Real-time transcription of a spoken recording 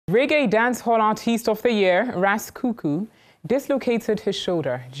Reggae dancehall artist of the year, Ras Kuuku, dislocated his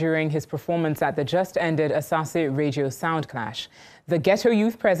shoulder during his performance at the just-ended Asase Radio Sound Clash. The Ghetto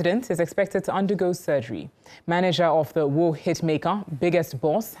Youth president is expected to undergo surgery. Manager of the Wo hitmaker, Biggest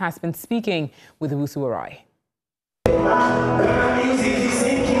Boss, has been speaking with Wusuarai.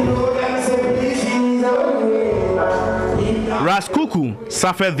 Ras Kuuku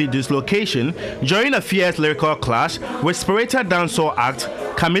suffered the dislocation during a fierce lyrical clash with spirited dancehall act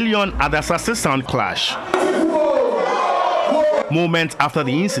Chameleon at the Asase Sound Clash. Moments after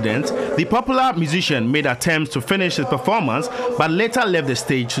the incident, the popular musician made attempts to finish his performance but later left the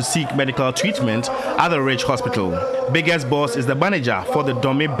stage to seek medical treatment at the Ridge Hospital. Biggest Boss is the manager for the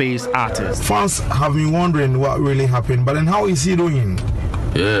Dome-based artist. Fans have been wondering what really happened, but then how is he doing?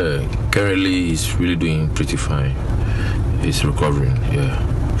 Yeah, currently he's really doing pretty fine. He's recovering,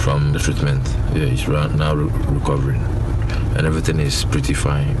 from the treatment. Yeah, he's now recovering. And everything is pretty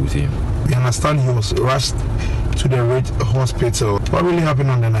fine with him. We understand he was rushed to the Ridge Hospital. What really happened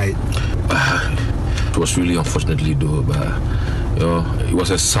on the night? It was really unfortunately though, but it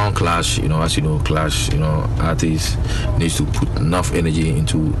was a sound clash. As you know, clash. Artists needs to put enough energy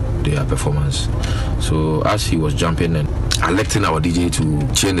into their performance. So as he was jumping and electing our DJ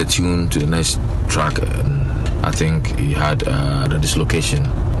to change the tune to the next track, and I think he had the dislocation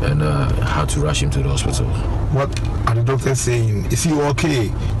and had to rush him to the hospital. What are the doctors saying? Is he okay?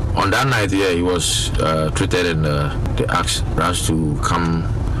 On that night, he was treated, and they asked Ras to come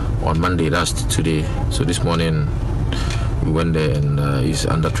on Monday, that's today. So this morning, we went there and he's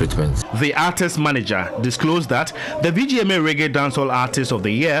under treatment. The artist manager disclosed that the VGMA Reggae Dancehall Artist of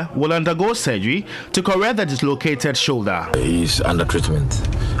the Year will undergo surgery to correct the dislocated shoulder. He's under treatment,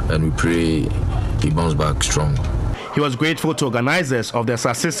 and we pray he bounces back strong. He was grateful to organizers of the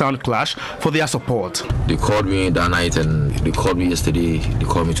Asase Sound Clash for their support. They called me that night, and they called me yesterday. They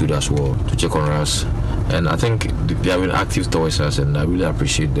called me today as well to check on us. And I think they have been active towards us, and I really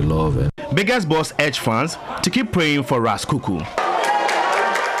appreciate the love. Biggest Boss urged fans to keep praying for Ras Kuuku.